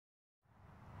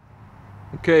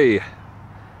Okay,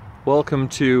 welcome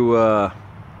to the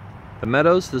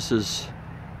Meadows. This is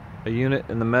a unit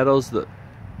in the Meadows that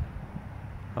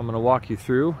I'm going to walk you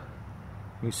through.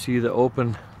 You see the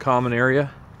open common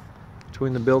area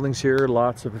between the buildings here.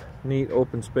 Lots of neat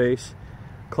open space.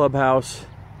 Clubhouse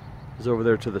is over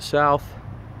there to the south,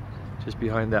 just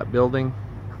behind that building.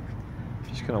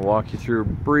 Just going to walk you through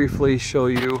briefly, show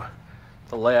you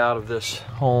the layout of this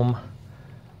home.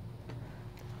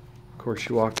 Of course,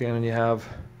 you walk in and you have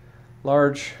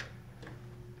large,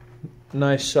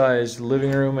 nice sized living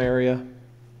room area.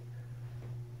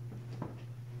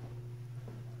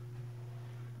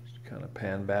 Just kind of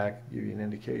pan back, give you an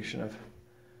indication of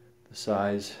the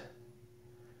size.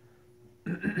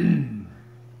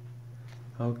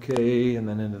 Okay, and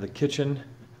then into the kitchen.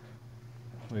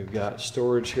 We've got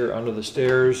storage here under the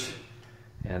stairs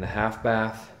and a half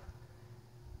bath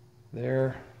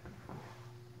there.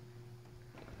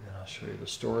 I'll show you the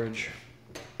storage.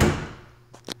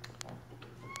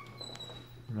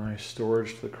 Nice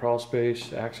storage to the crawl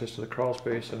space, access to the crawl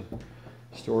space, and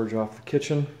storage off the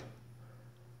kitchen.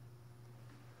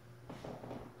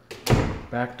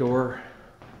 Back door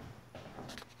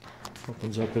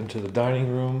opens up into the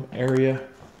dining room area.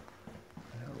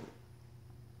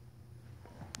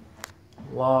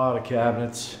 A lot of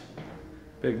cabinets,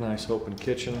 big nice open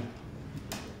kitchen.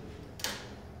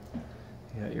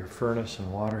 You got your furnace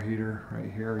and water heater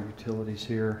right here, utilities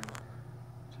here,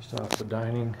 just off the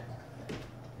dining.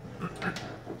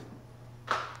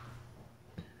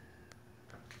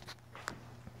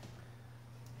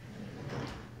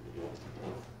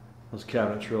 Those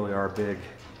cabinets really are big,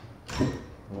 a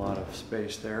lot of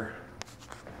space there.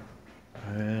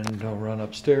 And I'll run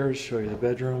upstairs, show you the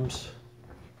bedrooms.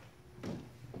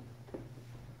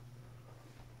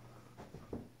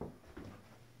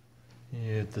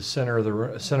 At the center of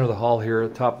the hall here,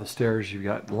 at the top of the stairs, you've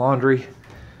got laundry.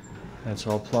 That's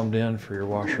all plumbed in for your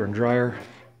washer and dryer.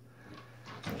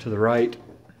 To the right,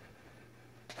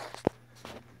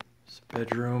 it's a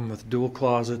bedroom with dual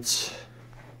closets.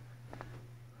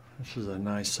 This is a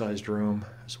nice sized room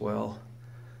as well.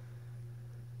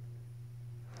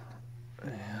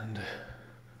 And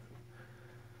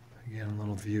again, a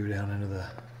little view down into the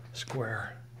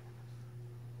square.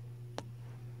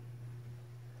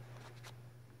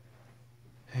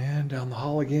 And down the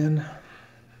hall again,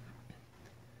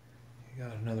 you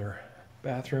got another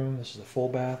bathroom. This is a full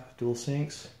bath, dual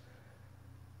sinks,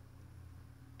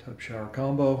 tub shower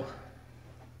combo,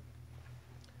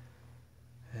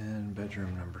 and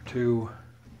bedroom number 2.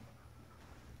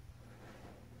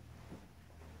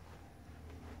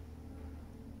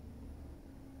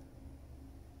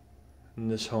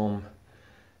 And this home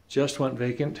just went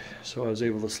vacant, so I was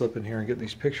able to slip in here and get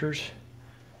these pictures.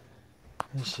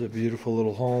 This is a beautiful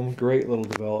little home, great little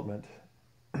development.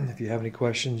 If you have any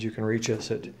questions, you can reach us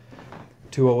at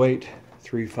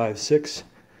 208-356-7300,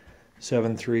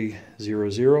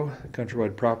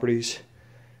 CountryWide Properties,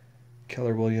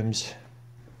 Keller Williams,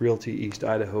 Realty East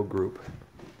Idaho Group.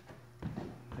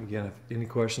 Again, if any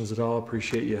questions at all,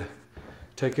 appreciate you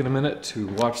taking a minute to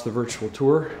watch the virtual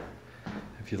tour.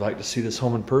 If you'd like to see this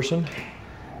home in person,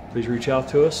 please reach out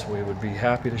to us. We would be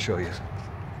happy to show you.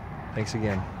 Thanks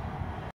again.